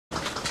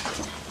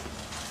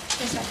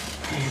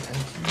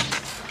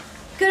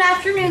Good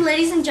afternoon,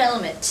 ladies and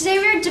gentlemen. Today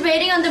we are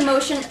debating on the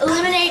motion,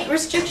 eliminate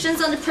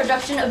restrictions on the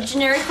production of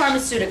generic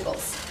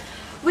pharmaceuticals.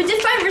 We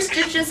define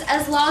restrictions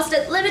as laws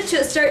that limit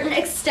to a certain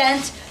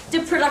extent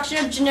the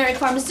production of generic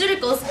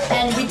pharmaceuticals,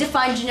 and we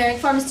define generic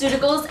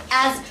pharmaceuticals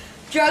as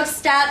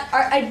drugs that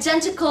are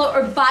identical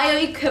or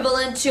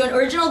bioequivalent to an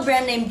original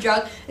brand name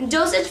drug in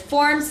dosage,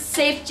 form,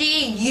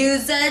 safety,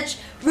 usage,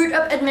 route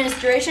of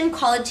administration,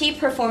 quality,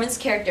 performance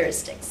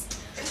characteristics.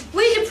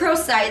 We, the pro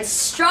side,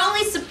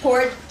 strongly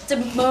support the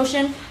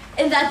motion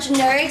in that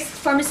generic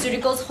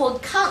pharmaceuticals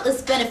hold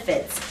countless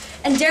benefits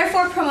and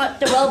therefore promote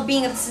the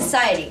well-being of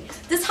society.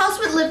 This House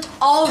would lift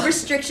all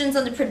restrictions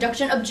on the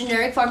production of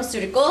generic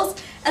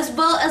pharmaceuticals, as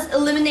well as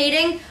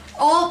eliminating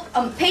all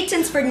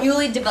patents for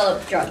newly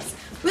developed drugs.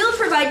 We will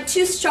provide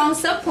two strong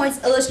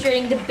subpoints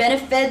illustrating the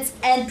benefits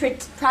and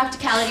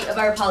practicality of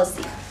our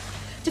policy.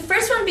 The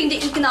first one being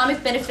the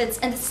economic benefits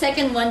and the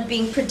second one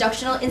being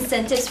productional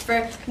incentives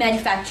for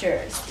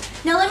manufacturers.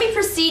 Now let me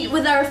proceed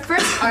with our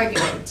first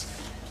argument.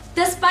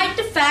 Despite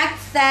the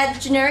fact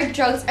that generic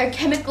drugs are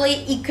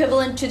chemically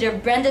equivalent to their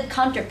branded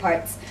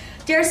counterparts,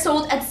 they are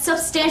sold at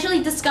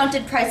substantially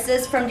discounted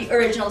prices from the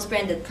original's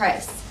branded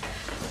price.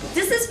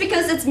 This is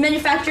because its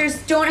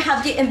manufacturers don't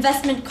have the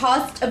investment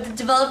cost of the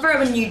developer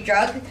of a new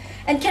drug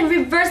and can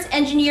reverse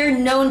engineer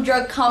known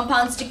drug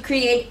compounds to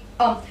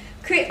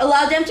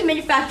allow them to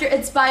manufacture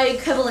its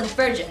bioequivalent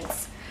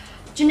versions.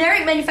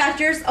 Generic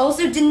manufacturers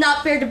also did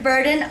not bear the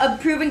burden of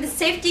proving the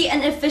safety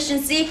and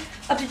efficiency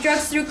of the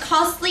drugs through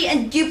costly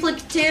and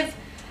duplicative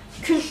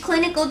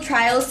clinical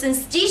trials,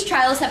 since these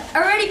trials have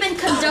already been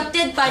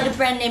conducted by the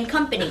brand name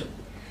company.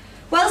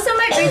 While some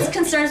might raise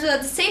concerns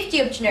about the safety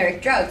of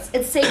generic drugs,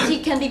 its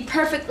safety can be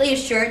perfectly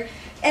assured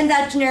in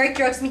that generic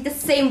drugs meet the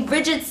same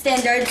rigid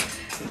standards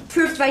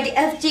approved by the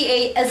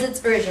FDA as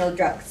its original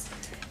drugs.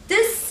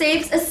 This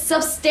saves a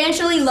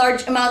substantially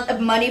large amount of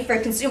money for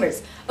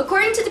consumers.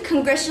 According to the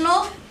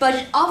Congressional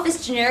Budget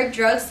Office, generic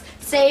drugs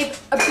save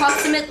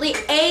approximately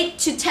 $8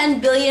 to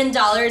 $10 billion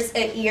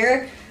a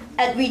year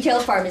at retail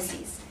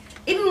pharmacies.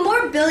 Even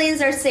more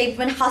billions are saved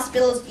when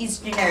hospitals use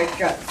generic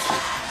drugs.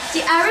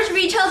 The average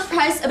retail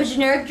price of a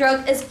generic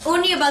drug is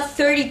only about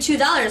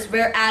 $32,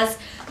 whereas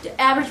the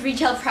average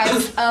retail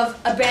price of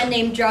a brand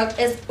name drug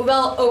is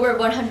well over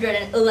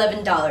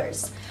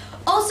 $111.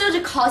 Also, the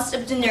cost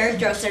of generic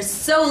drugs are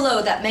so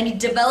low that many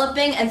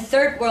developing and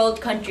third world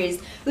countries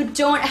who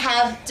don't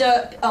have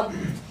the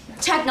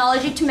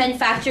technology to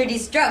manufacture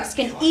these drugs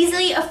can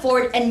easily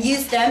afford and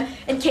use them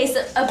in case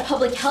of a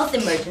public health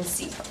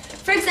emergency.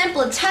 For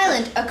example,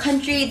 Thailand, a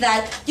country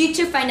that, due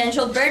to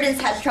financial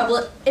burdens, had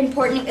trouble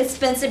importing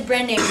expensive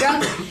brand name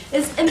drugs,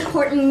 is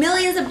importing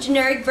millions of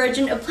generic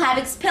version of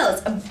Plavix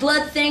pills, a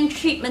blood-thinning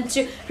treatment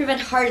to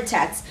prevent heart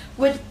attacks,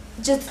 with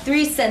just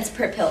 3 cents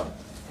per pill.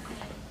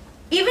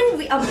 We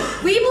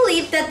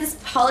believe that this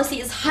policy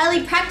is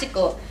highly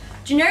practical.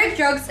 Generic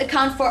drugs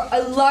account for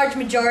a large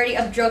majority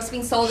of drugs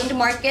being sold in the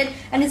market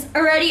and is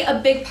already a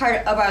big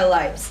part of our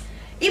lives.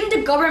 Even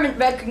the government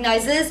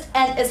recognizes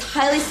and is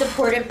highly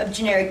supportive of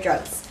generic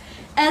drugs.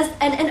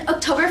 And in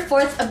October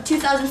 4th of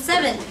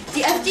 2007,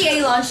 the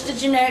FDA launched the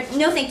Generic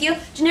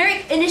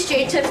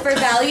Initiative for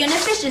Value and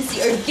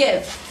Efficiency, or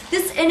GIVE.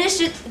 This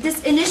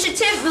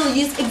initiative will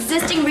use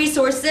existing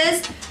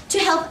resources to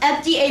help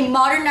FDA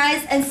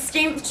modernize and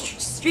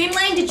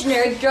streamline the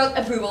generic drug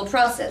approval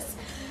process.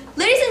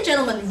 Ladies and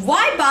gentlemen,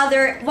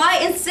 why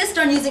insist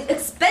on using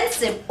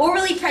expensive,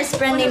 overly priced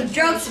brand name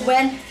drugs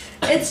when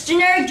its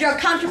generic drug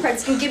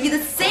counterparts can give you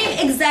the same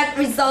exact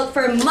result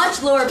for a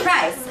much lower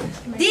price?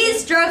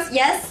 These drugs,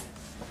 yes?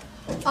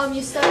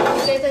 You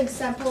gave the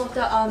example of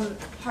the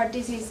heart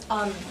disease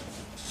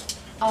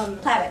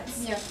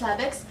Plavix. Yeah,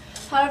 Plavix.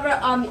 However,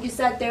 you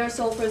said they are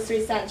sold for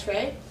 3 cents,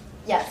 right?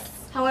 Yes.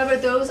 However,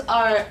 those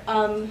are,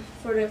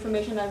 for the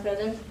information I've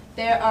read,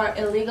 there are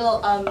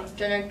illegal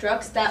generic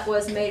drugs that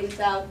was made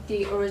without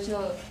the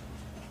original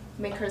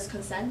maker's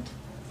consent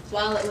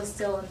while it was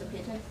still on the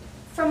patent.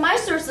 From my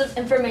source of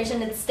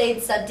information, it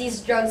states that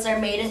these drugs are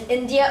made in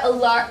India,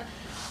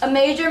 a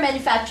major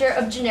manufacturer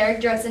of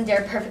generic drugs, and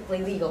they're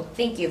perfectly legal.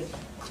 Thank you.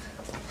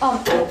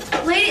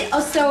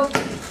 So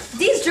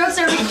these drugs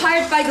are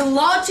required by the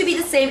law to be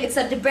the same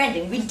except the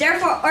branding. We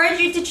therefore urge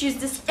you to choose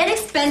this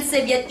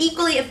inexpensive yet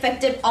equally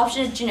effective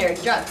option of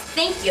generic drugs.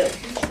 Thank you.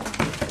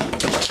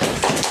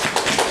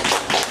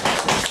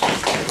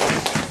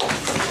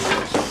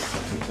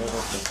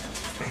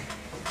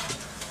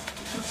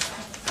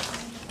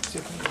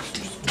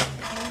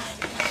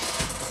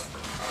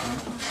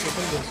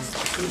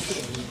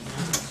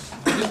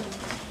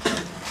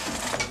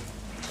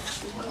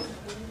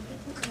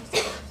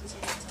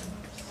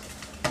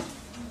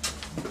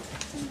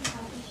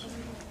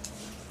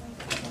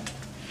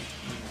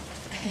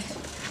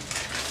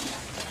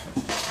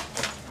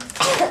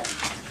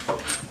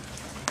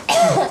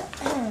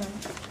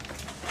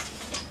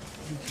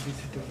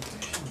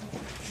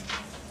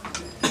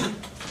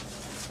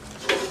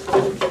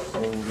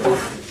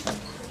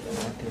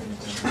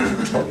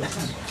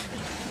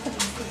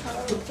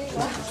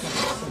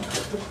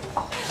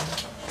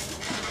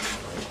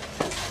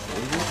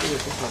 Come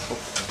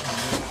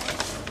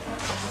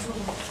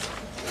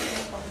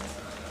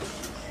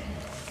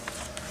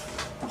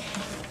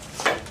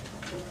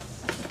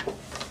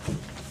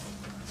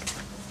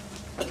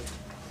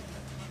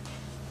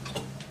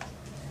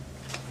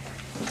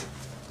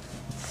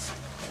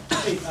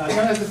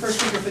as the first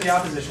speaker for the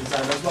opposition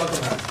side. Let's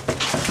welcome her.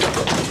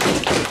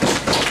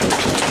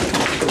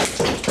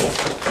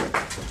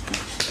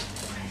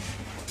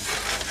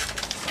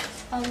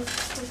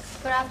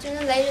 Good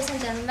afternoon, ladies and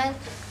gentlemen.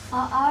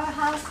 Our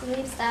house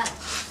believes that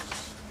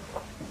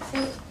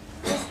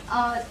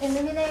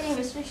eliminating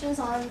restrictions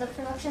on the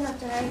production of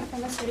generic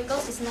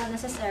pharmaceuticals is not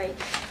necessary.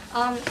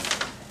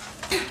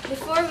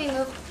 Before we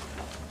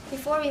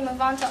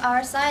move on to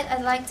our side,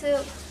 I'd like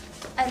to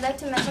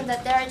mention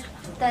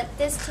that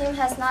this team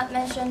has not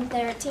mentioned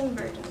their team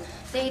burden.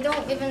 They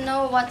don't even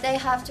know what they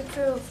have to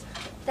prove.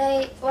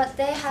 What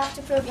they have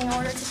to prove in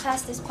order to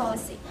pass this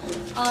policy.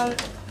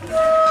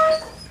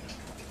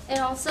 And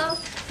also,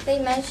 they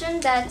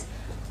mentioned that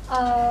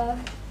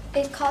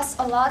it costs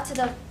a lot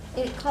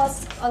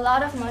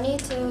of money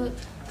to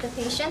the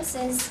patient,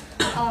 since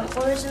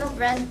original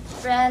brand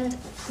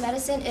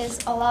medicine is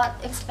a lot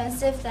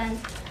expensive than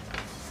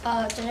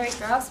generic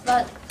drugs.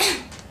 But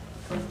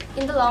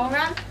in the long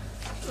run,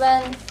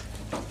 when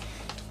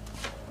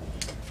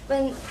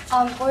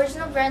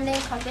original brand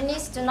name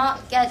companies do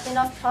not get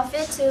enough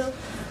profit to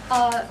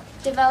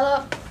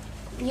develop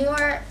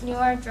newer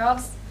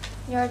drugs,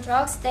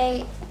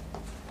 they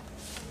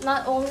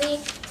not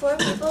only poor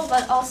people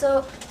but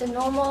also the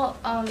normal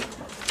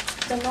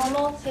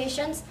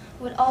patients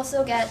would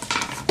also get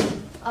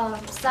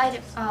side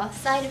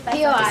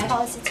effects of this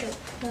policy too.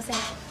 No,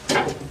 thank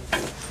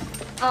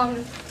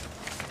you.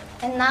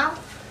 And now,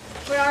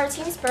 for our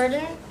team's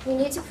burden, we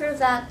need to prove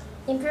that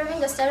improving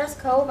the status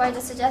quo by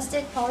the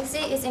suggested policy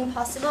is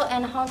impossible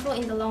and harmful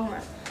in the long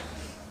run.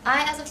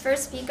 I, as a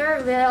first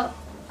speaker,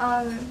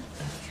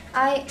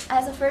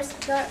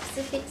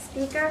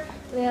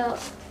 will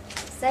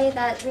say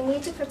that we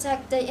need to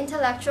protect the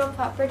intellectual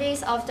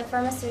properties of the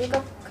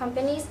pharmaceutical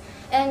companies.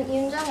 And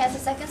Yoon-jung, as a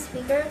second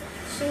speaker,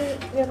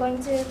 we're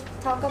going to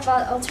talk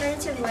about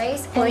alternative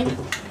ways and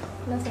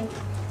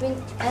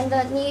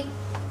the need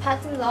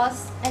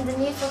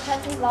for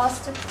patent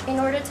laws in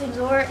order to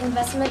lure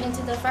investment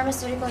into the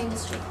pharmaceutical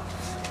industry.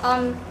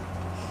 And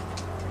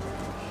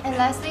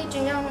lastly,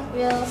 Jun-young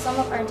will sum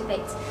up our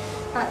debates,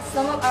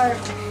 sum up our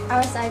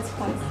side's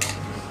points.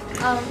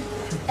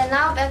 And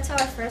now back to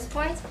our first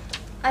point.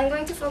 I'm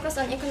going to focus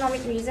on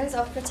economic reasons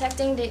of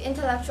protecting the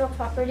intellectual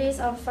properties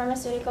of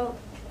pharmaceutical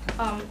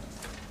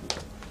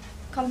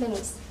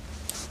companies.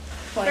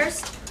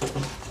 First,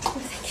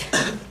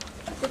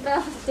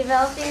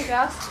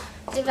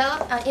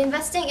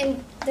 investing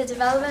in the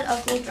development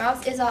of new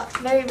drugs is a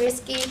very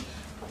risky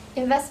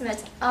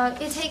investment.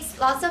 It takes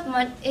lots of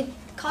money. It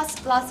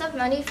costs lots of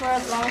money for a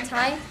long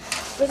time,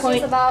 which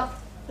is about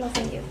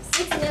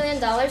 $6 million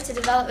to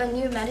develop a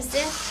new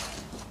medicine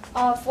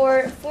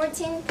for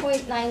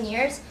 14.9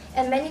 years,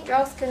 and many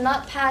drugs could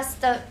not pass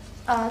the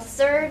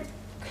third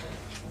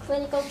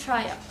clinical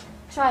trials,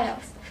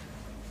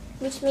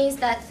 which means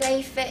that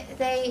there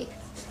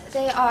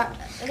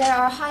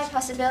are high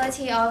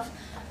possibility of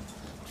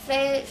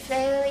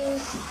failing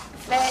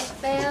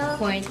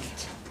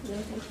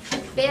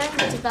the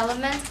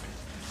development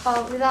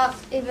without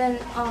even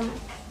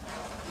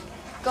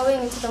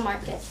going into the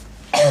market.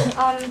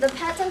 The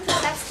patent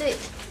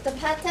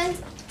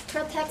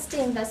protects the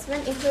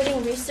investment,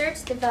 including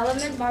research,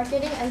 development,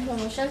 marketing, and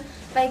promotion,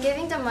 by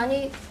giving the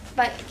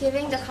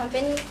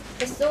company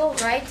the sole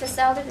right to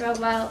sell the drug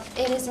while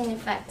it is in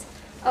effect.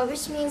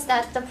 Which means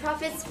that the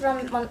profits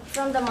from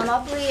the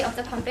monopoly of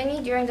the company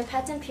during the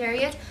patent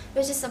period,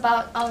 which is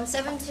about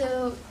 7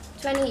 to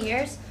 20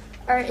 years,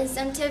 are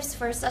incentives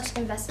for such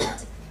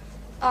investment.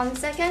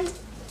 Second,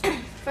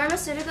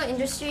 pharmaceutical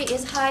industry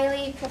is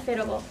highly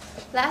profitable.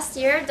 Last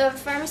year, the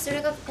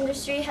pharmaceutical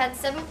industry had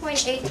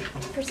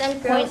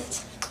 7.8%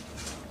 growth.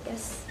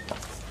 Yes.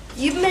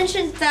 You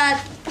mentioned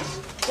that.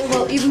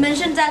 Well, you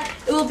mentioned that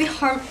it will be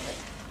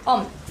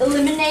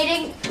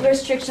eliminating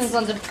restrictions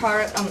on the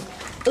product.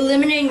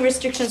 Eliminating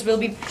restrictions will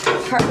be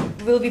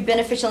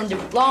beneficial in the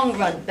long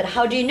run. But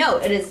how do you know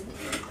it is?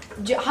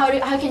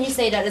 How can you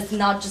say that it's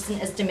not just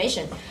an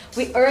estimation?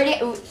 We've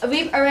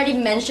already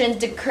mentioned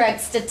the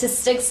correct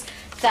statistics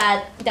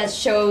that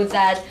show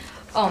that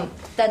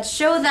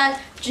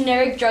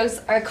generic drugs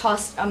are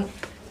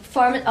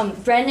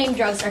brand name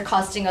drugs are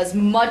costing us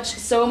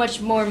so much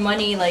more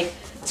money, like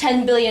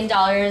 $10 billion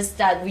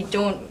that we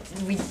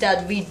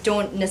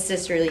don't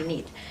necessarily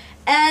need.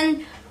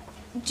 And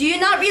do you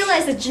not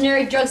realize that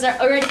generic drugs are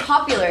already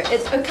popular?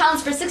 It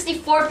accounts for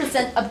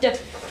 64% of the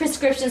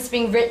prescriptions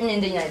being written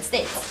in the United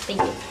States. Thank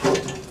you.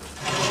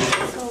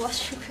 So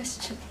what's your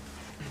question?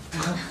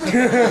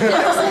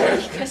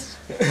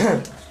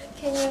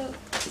 Can you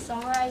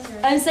summarize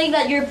your... I'm saying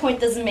that your point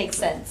doesn't make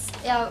sense.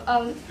 Yeah,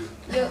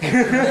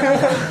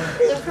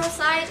 the pro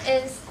side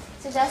is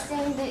suggesting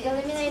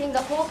eliminating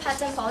the whole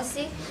patent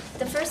policy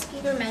the first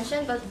speaker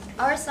mentioned, but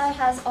our side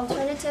has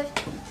alternative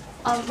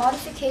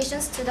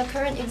modifications to the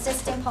current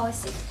existing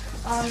policy.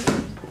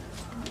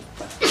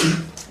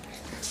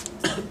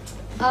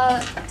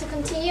 To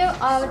continue,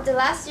 the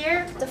last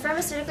year, the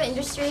pharmaceutical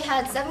industry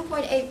had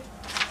 7.8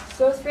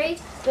 growth rate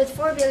with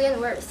 4 billion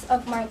worth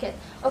of market.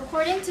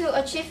 According to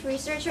a chief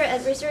researcher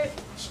at Research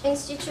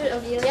Institute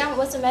of Yilliam,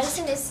 once a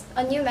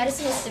new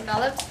medicine is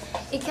developed,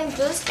 it can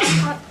boost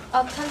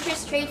a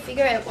country's trade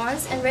figure at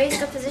once and raise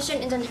the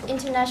position in the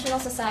international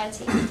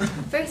society.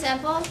 For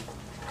example,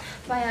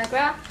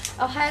 Viagra is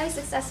a highly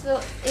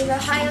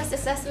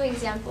successful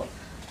example.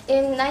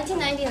 In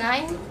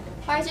 1999,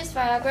 Pfizer's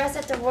Viagra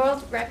set the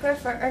world record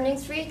for earning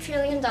 $3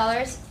 trillion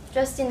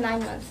just in 9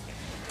 months.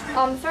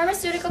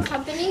 Pharmaceutical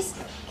companies,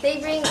 they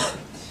bring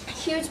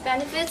huge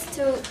benefits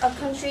to a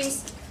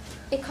country's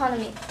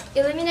economy.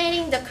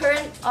 Eliminating the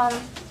current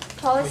patent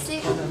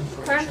policy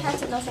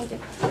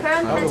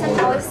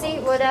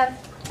would have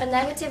a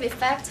negative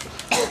effect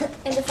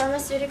in the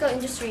pharmaceutical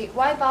industry.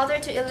 Why bother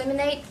to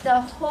eliminate the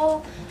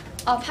whole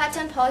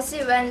patent policy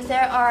when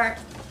the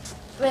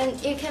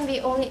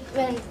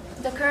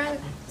current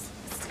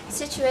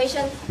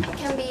situation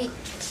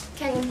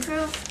can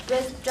improve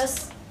with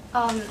just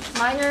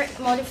minor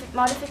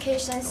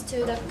modifications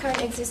to the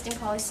current existing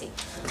policy.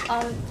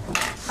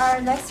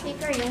 Our next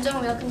speaker,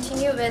 Yoon-jung, will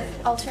continue with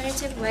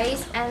alternative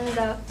ways and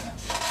the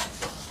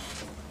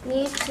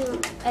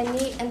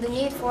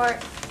need for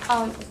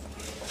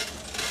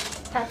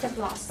patent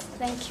laws.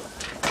 Thank you.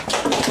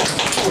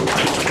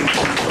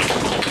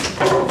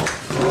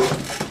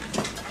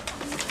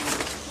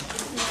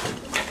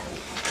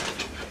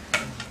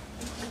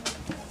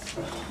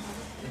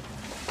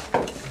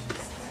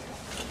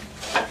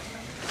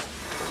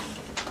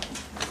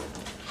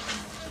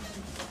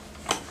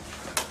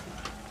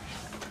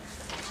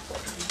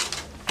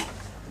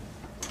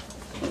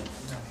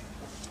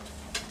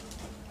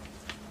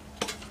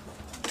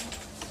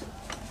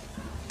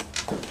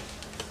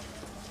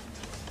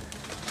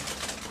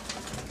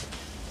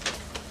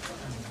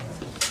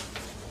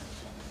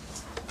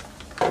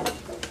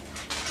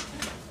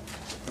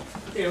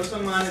 Okay,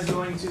 Osman is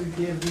going to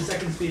give the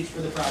second speech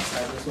for the prop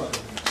side as well.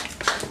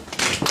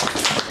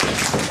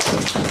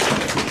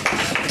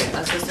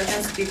 As the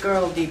second speaker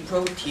of the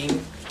pro team,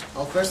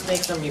 I'll first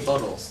make some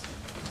rebuttals.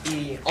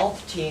 The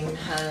op team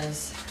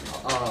has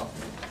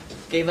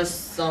gave us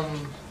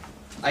some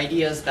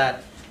ideas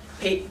that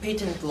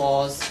patent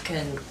laws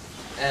and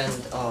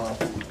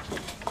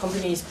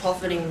companies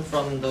profiting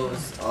from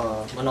those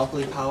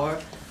monopoly power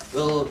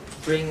will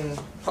bring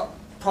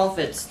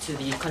profits to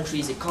the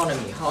country's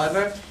economy.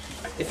 However,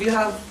 if you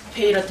have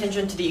paid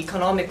attention to the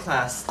economic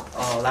class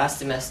last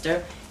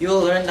semester, you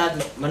will learn that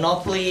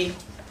monopoly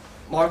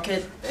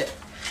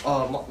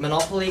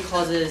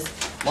causes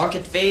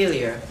market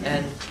failure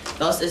and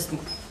thus is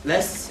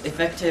less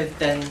effective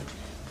than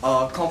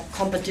a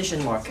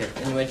competition market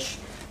in which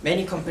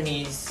many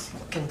companies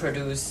can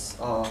produce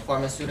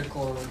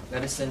pharmaceutical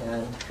medicine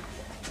and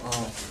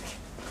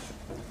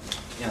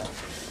yeah.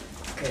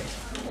 Okay.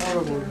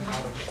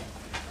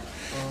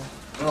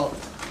 Well,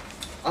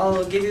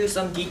 I'll give you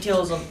some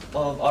details of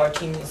our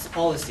team's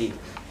policy.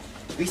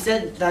 We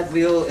said that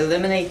we'll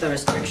eliminate the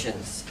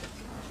restrictions,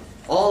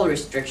 all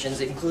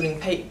restrictions, including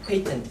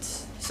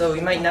patents. So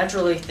you might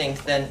naturally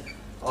think then,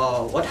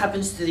 what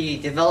happens to the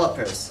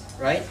developers,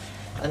 right?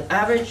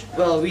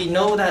 We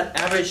know that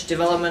average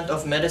development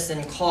of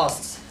medicine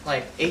costs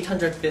like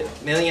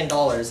 $800 million,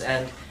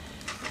 and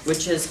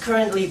which is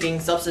currently being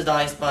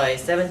subsidized by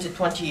 7 to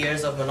 20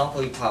 years of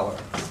monopoly power.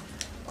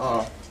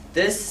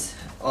 This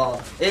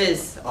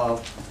is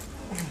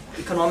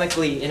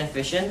economically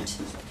inefficient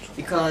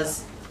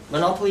because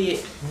monopoly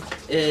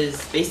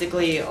is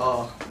basically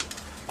a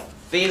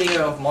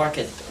failure of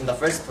market in the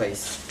first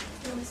place.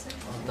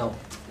 No.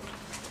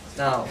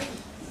 Now,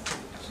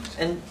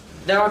 and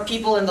there are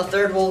people in the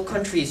third world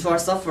countries who are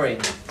suffering,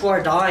 who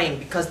are dying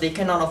because they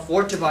cannot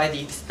afford to buy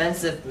the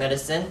expensive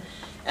medicine,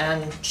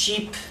 and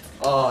cheap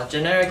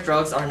generic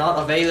drugs are not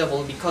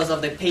available because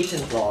of the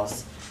patent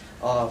laws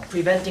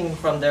preventing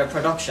from their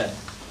production.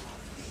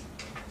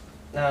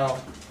 Now,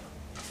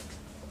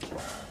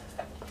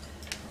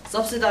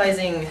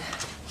 subsidizing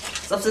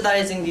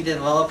the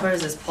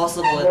developers is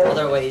possible in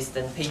other ways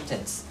than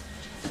patents.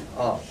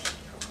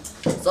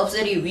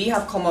 Subsidy we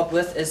have come up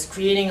with is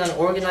creating an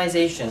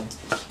organization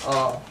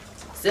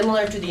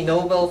similar to the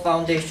Nobel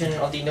Foundation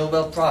of the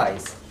Nobel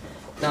Prize.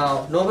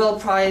 Now, Nobel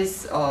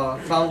Prize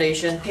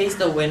Foundation pays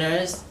the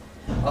winners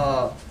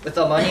with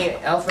the money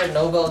Alfred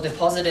Nobel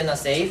deposited in a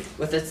safe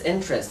with its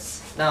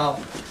interests. Now,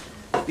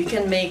 we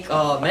can make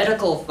a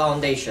medical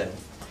foundation.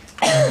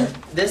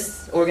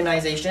 This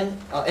organization,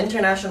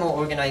 international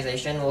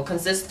organization, will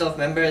consist of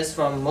members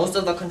from most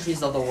of the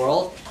countries of the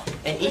world,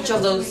 and each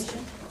of those,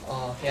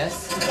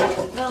 yes?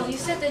 Well, you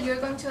said that you're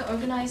going to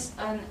organize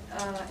a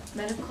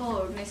medical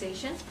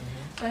organization,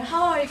 but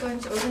how are you going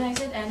to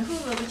organize it, and who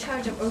will be in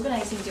charge of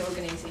organizing the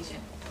organization?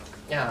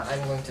 Yeah,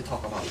 I'm going to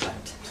talk about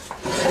that.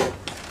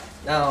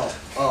 Now,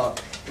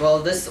 well,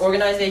 this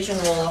organization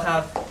will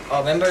have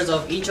members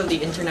of each of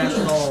the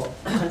international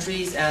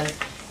countries, and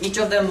each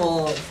of them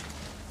will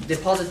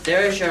deposit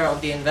their share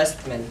of the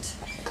investment.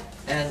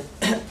 And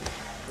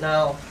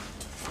now,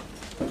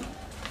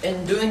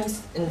 in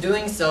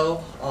doing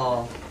so,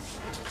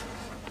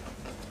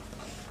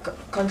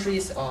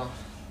 countries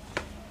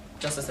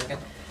just a second.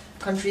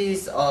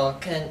 Countries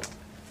can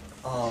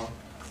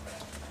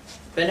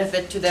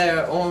benefit to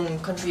their own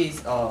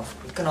country's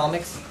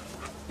economics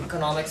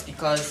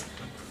because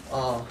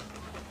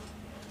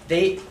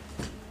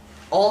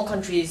all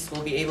countries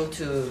will be able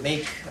to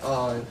make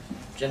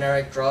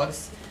generic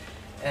drugs,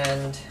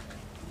 and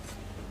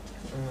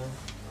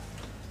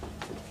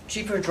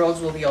cheaper drugs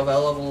will be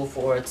available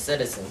for its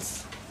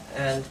citizens.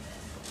 And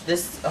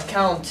this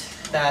account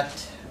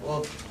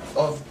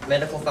of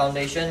medical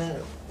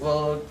foundation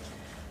will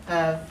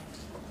have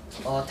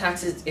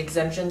tax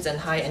exemptions and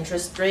high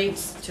interest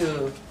rates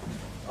to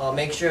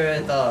make sure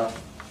the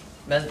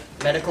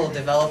medical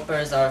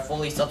developers are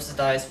fully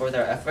subsidized for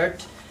their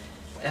effort.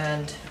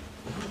 And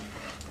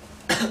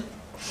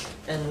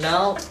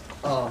now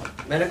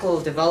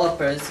medical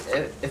developers,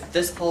 if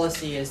this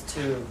policy is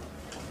to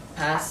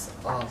pass,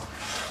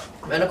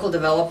 medical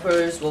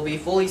developers will be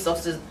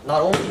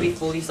not only be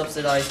fully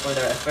subsidized for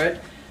their effort,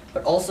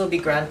 but also be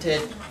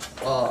granted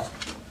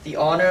the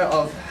honor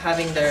of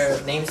having their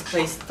names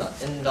placed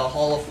in the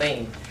Hall of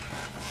Fame.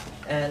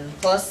 And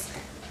plus,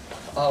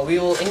 we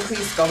will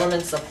increase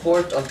government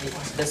support of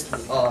this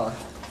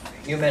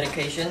new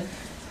medication.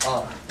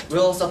 We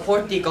will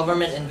support the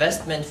government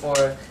investment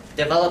for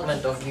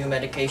development of new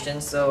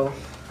medications, so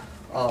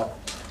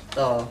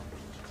the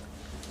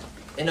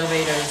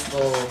innovators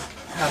will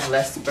have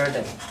less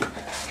burden.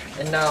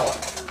 And now,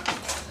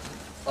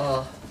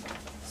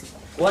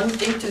 one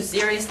thing to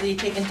seriously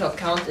take into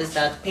account is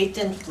that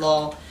patent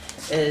law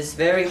is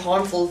very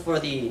harmful for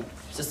the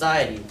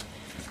society,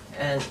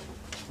 and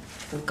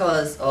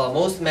because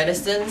most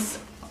medicines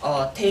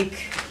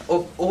take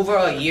over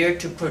a year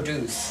to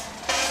produce,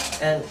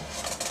 and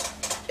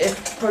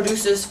if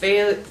producers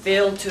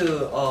fail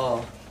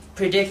to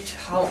predict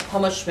how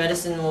much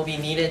medicine will be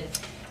needed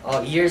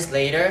years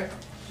later,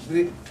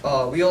 we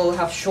will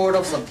have short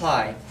of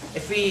supply.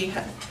 If we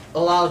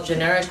allow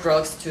generic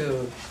drugs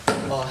to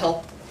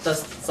help the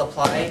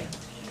supply,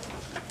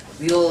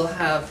 we will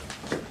have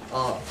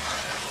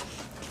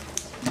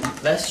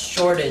less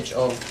shortage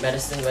of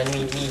medicine when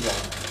we need one.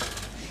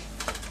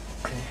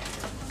 Okay.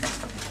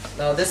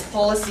 Now this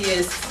policy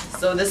is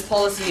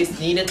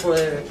needed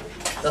for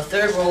the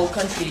third world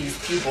countries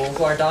people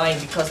who are dying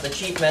because the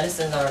cheap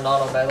medicines are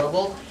not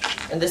available,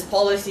 and this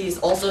policy is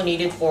also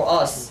needed for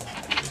us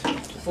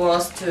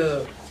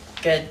to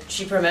get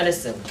cheaper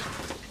medicine.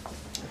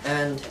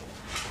 And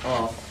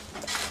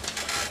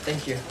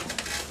thank you.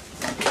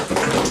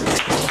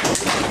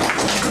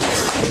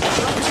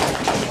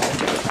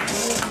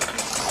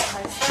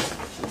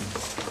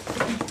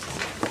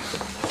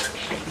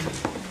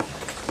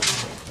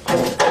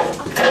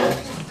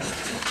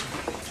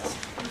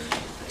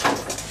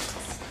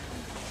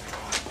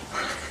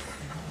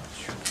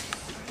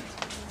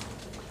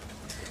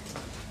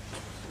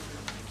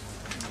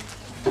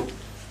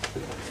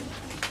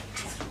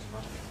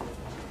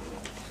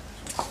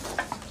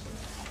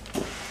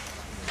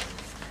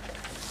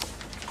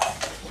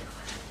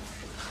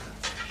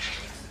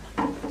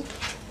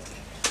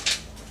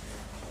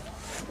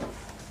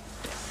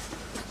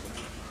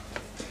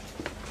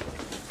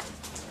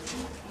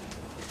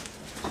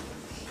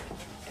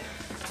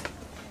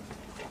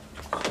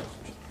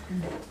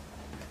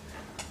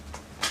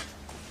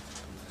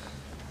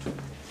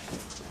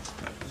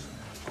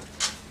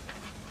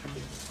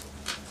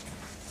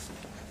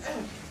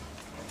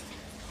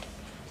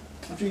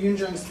 After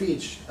Yoonjung's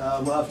speech,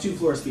 we'll have 2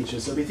 floor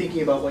speeches, so be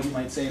thinking about what you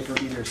might say for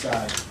either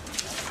side.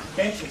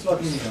 Okay, let's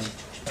welcome Yoonjung.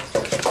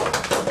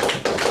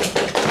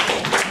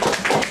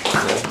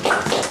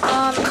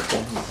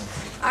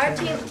 Our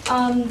team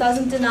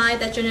doesn't deny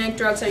that generic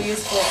drugs are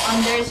useful.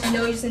 There is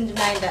no use in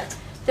denying that.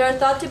 They are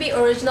thought to be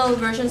original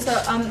versions,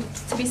 to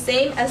be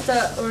same as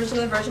the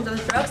original versions of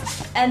the drugs,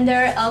 and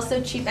they're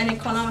also cheap and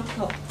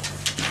economical.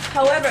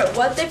 However,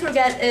 what they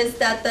forget is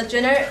that the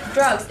generic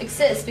drugs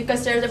exist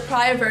because they're the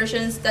prior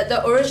versions, that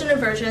the original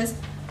versions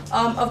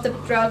of the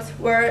drugs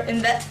were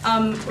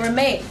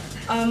made,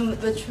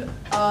 which with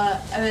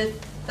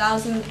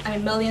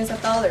millions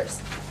of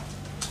dollars.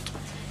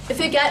 If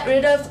we get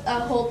rid of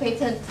whole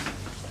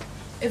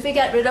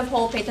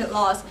patent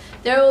laws,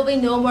 there will be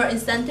no more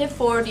incentive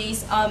for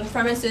these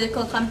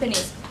pharmaceutical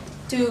companies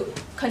to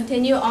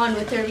continue on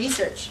with their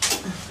research.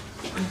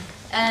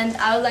 And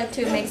I would like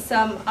to make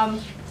some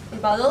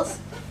rebuttals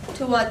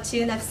to what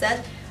June have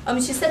said.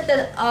 She said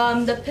that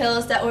the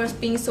pills that were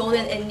being sold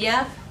in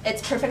India,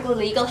 it's perfectly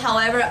legal.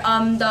 However,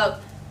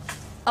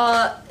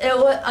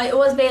 it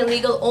was made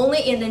legal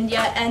only in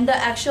India, and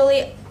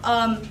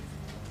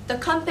the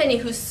company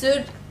who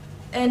sued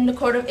in the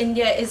court of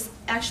India is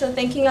actually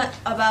thinking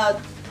about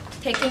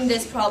taking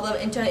this problem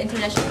into an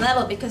international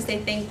level because they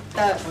think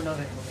that no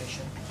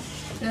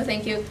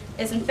thank you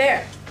isn't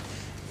fair.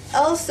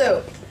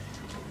 Also,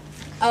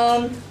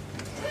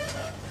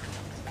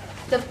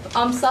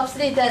 the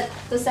subsidy that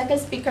the second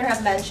speaker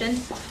have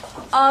mentioned,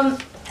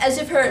 as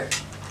you've heard,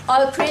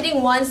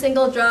 creating one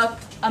single drug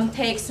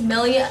takes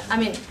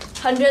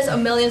hundreds of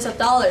millions of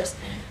dollars.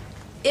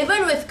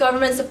 Even with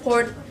government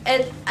support,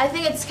 I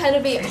think it's kind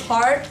of be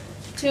hard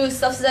to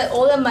subsidize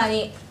all the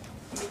money,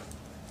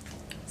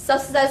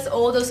 subsidize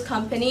all those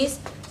companies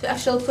to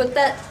actually put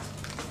that.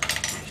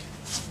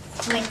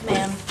 Like,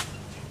 ma'am,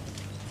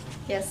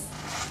 Yes.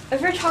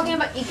 if we're talking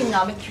about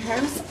economic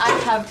terms, I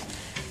have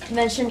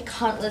mentioned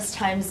countless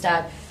times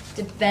that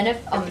the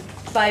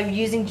by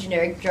using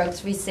generic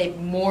drugs, we save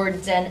more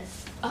than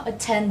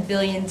 $10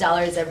 billion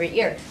every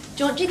year.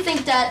 Don't you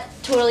think that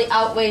totally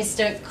outweighs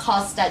the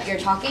cost that you're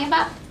talking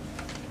about?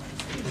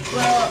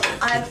 Well,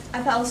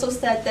 I've also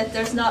said that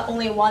there's not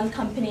only one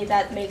company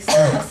that makes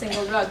a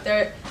single drug.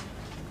 There are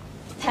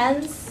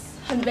tens,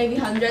 maybe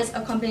hundreds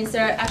of companies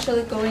that are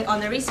actually going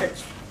on the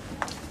research.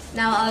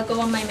 Now I'll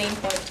go on my main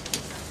point.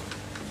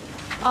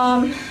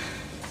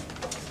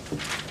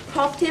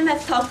 Prop team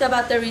has talked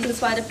about the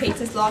reasons why the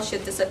patents law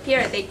should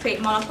disappear. They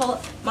create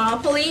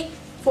monopoly,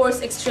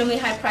 force extremely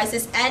high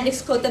prices, and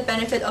exclude the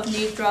benefit of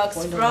new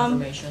drugs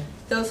from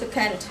those who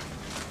can't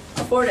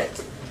afford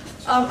it.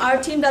 Our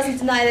team doesn't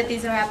deny that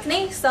these are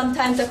happening.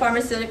 Sometimes the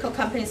pharmaceutical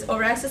companies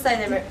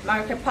overexercise their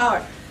market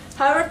power.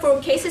 However, for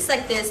cases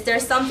like this,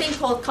 there's something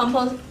called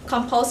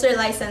compulsory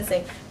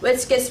licensing,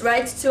 which gives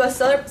rights to a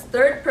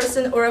third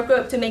person or a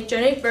group to make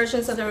generic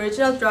versions of the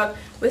original drug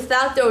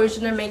without the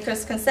original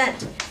maker's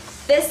consent.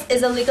 This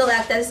is a legal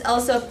act that is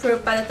also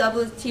approved by the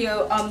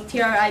WTO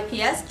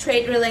TRIPS,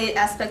 trade-related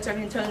aspects of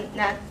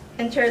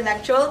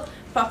intellectual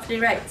property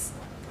rights.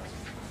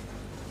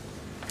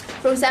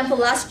 For example,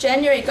 last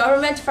January,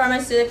 government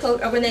pharmaceutical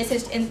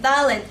organizations in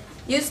Thailand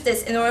used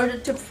this in order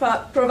to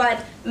provide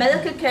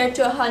medical care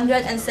to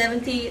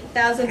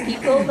 170,000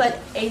 people with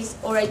AIDS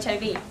or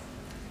HIV.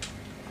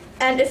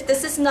 And if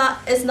this is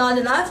not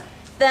enough,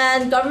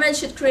 then government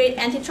should create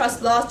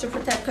antitrust laws to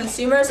protect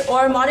consumers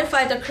or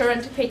modify the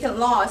current patent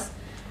laws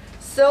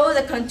so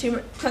the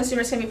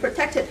consumers can be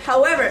protected.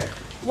 However,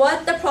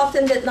 what the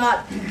problem did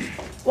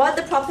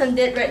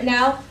right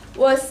now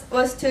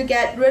was to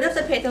get rid of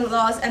the patent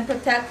laws and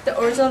protect the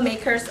original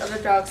makers of the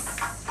drugs.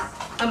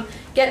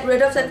 Get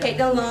rid of the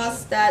patent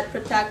laws that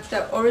protect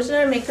the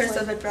original makers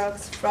of the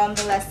drugs from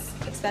the less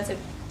expensive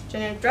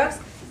generic drugs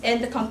in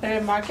the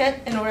competitive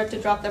market in order to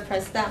drop the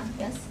price down.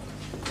 Yes?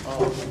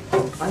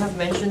 I have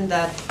mentioned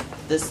that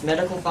this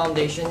medical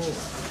foundation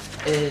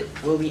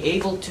will be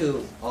able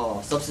to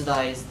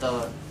subsidize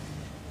the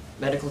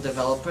medical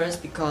developers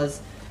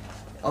because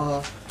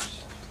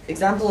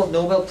example of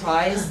Nobel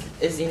Prize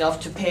is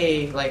enough to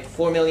pay like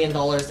 $4 million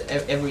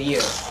every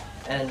year,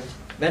 and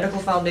medical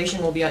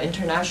foundation will be an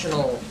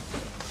international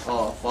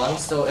fund,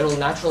 so it will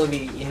naturally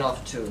be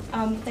enough to.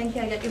 Thank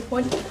you, I get your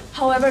point.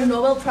 However,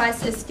 Nobel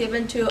Prize is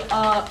given to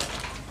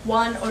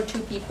one or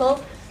two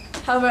people.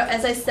 However,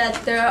 as I said,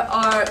 there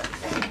are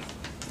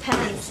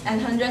tens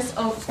and hundreds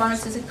of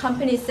pharmaceutical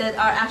companies that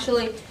are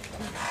actually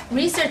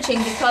researching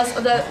because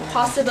of the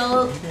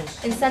possible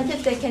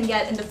incentive they can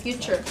get in the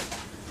future.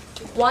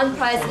 One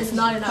prize is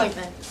not enough.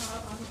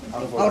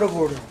 Out of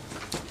order.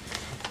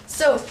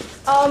 So,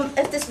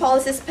 if this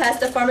policy is passed,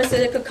 the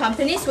pharmaceutical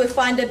companies will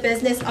find the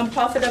business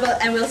unprofitable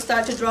and will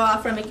start to draw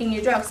off from making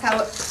new drugs.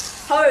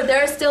 However,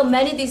 there are still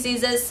many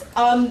diseases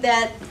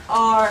that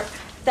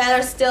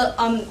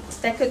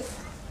could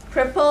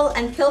cripple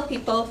and kill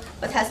people,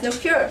 but has no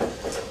cure.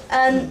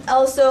 And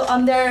also,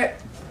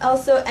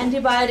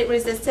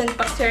 antibiotic-resistant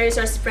bacteria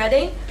are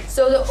spreading,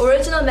 so the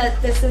original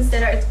medicines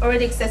that are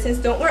already existing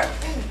don't work.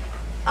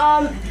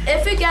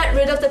 If we get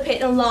rid of the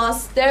patent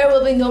laws, there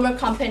will be no more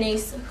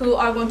companies who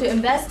are going to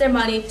invest their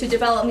money to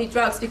develop new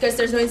drugs because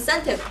there's no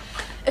incentive.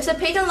 If the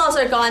patent laws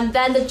are gone,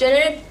 then the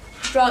generic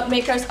drug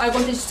makers are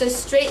going to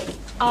just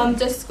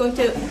going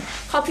to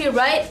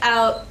copyright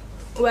out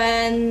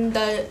when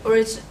the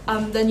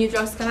new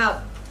drugs come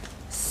out.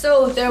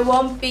 So there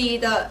won't be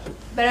the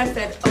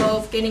benefit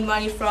of getting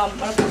money from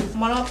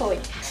monopoly.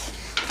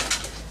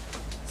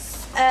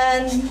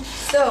 And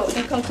so,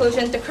 in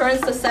conclusion, the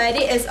current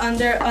society is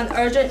under an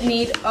urgent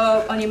need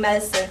of a new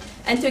medicine.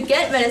 And to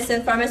get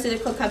medicine,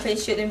 pharmaceutical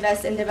companies should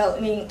invest in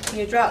developing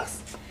new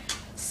drugs.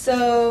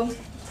 So,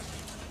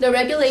 the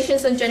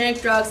regulations on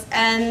generic drugs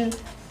and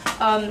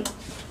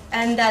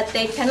that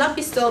they cannot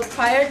be sold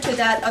prior to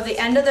that of the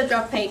end of the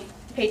drug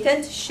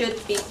patent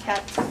should be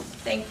kept.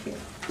 Thank you.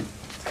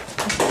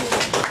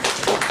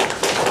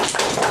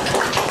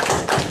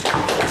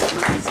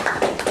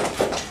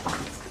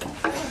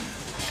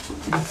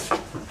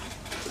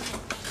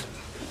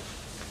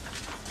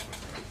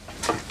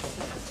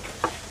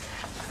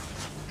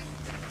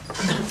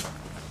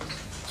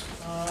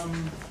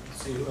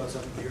 Let's see who else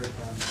up here.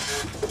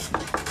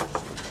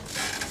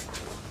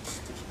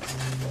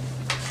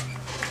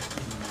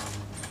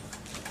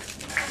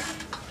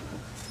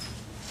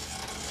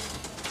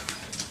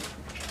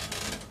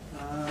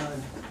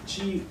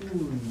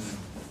 Ji-un.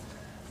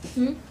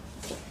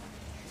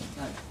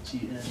 Not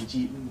Ji-un,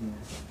 Ji-un.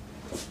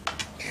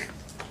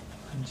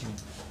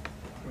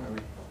 Where are we?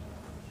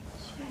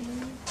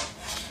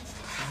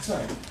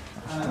 sorry.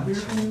 Have we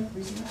heard from you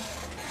recently?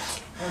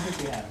 I don't think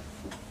we have.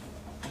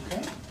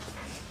 Okay.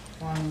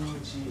 Huang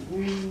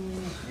Ji-Wu,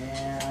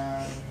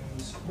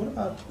 and what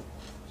about?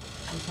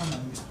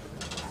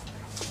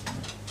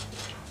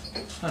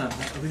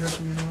 Have we heard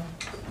from you anymore?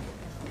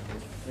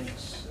 I think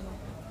so.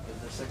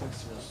 The second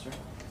semester.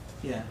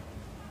 Yeah.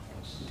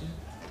 We did.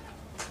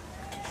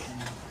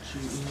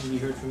 And we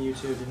heard from you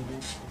too, didn't we?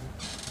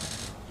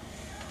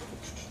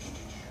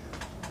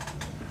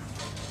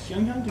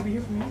 Young, did we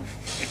hear from you?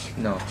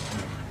 No.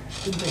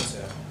 Didn't think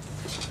so.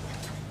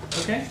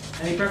 Okay.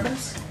 Any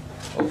preference?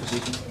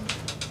 Opposition.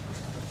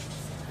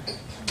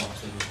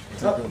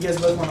 Oh, you guys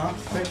both went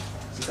off. Quick.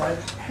 Decide.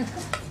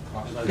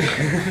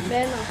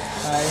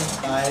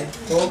 Bye.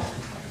 Go.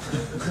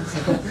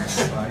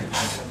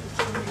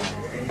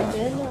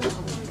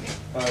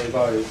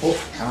 가위바위보.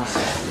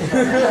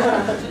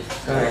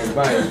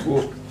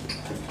 가위바위보.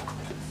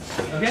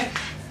 Okay.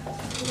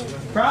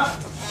 Prop.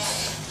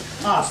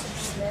 Awesome.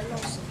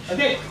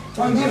 Okay.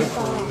 One, two.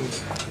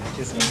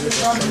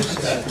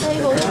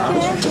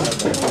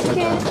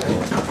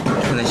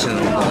 International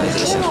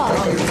organization.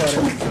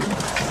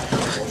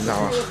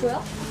 나와.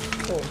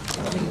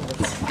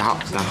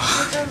 나와.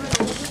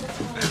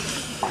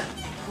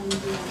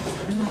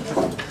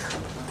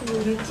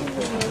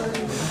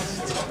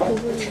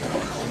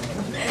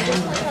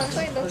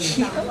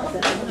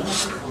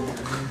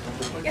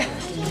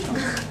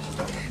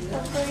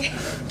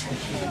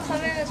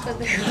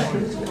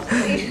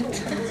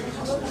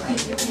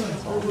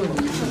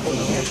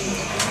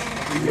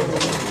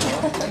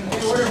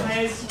 Order,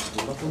 please.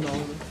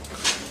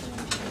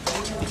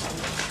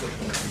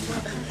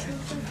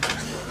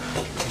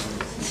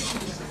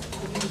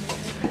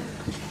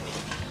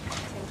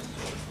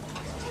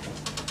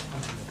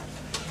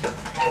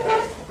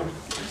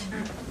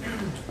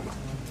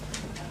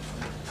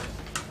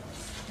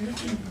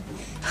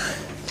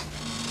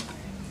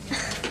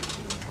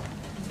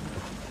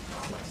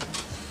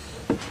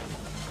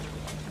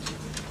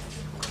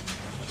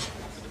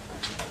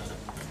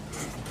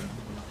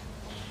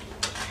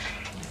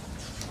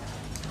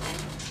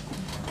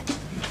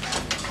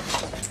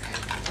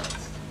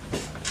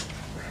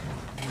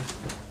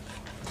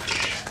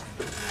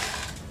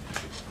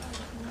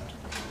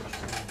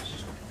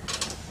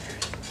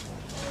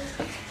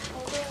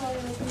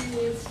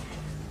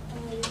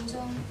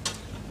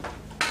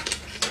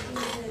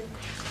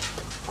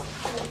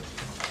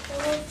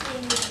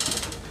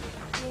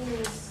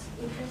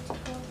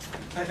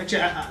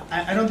 Actually,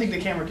 I don't think the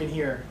camera can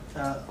hear.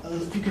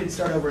 If you could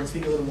start over and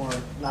speak a little more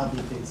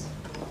loudly, please.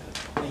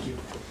 Thank you.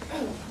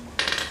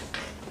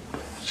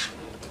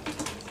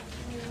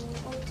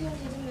 Tim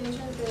didn't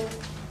mention the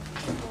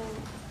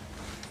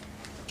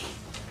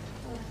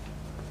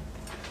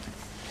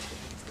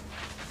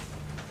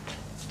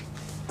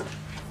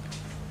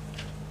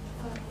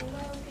in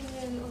my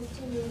opinion,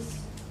 Tim is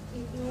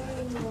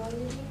ignoring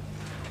morality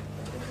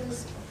because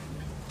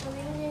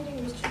eliminating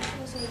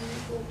restrictions on the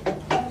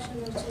production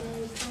of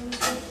generic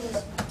pharmaceuticals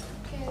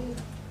can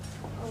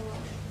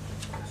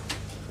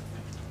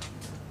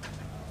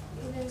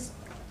even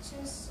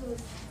chance of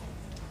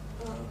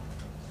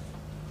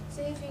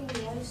saving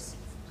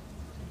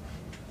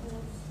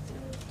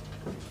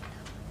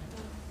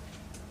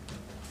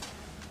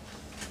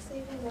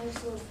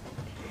lives of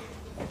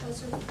lots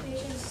of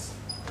patients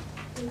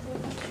in poor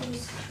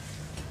countries.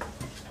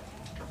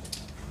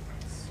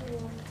 So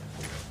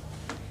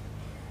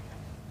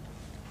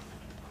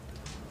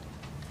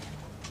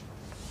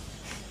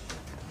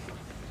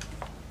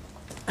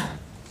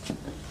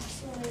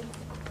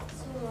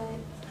I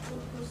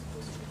propose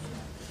this motion.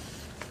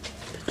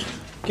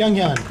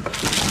 Kyunghyun.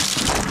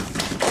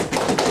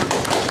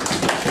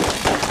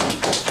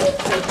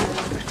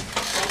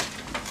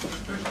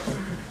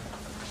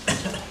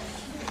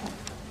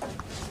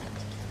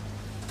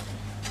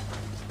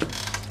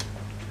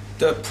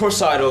 The pro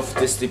side of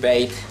this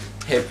debate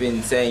have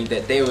been saying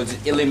that they would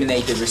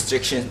eliminate the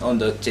restriction on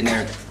the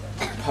generic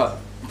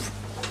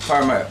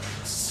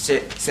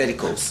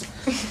pharmaceuticals.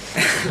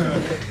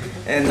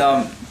 And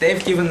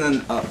they've given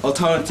an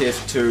alternative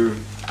to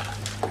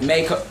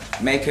make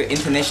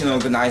international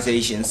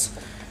organizations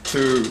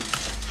to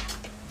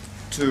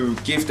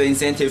give the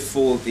incentive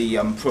for the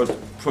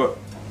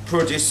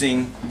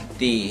producing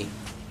the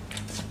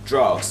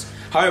drugs.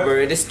 However,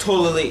 it is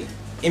totally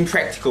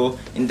impractical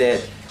in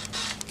that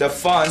the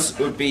funds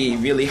would be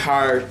really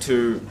hard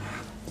to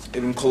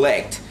even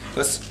collect,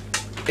 because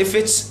if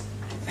it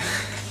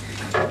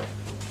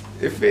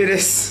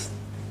is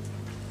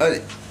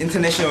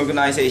international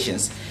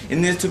organizations, it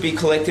needs to be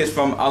collected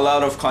from a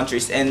lot of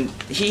countries, and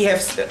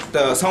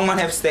someone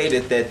have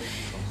stated that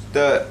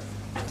the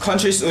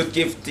countries would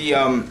give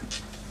the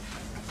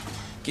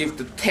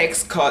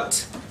tax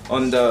cut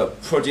on the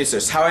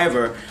producers.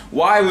 However,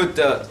 why would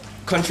the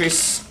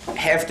countries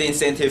have the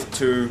incentive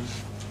to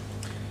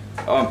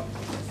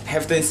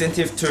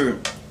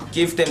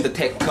give them the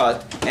tax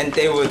cut, and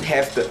they would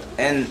have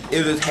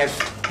it would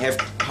have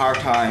hard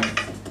time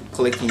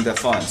collecting the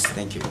funds?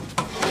 Thank you.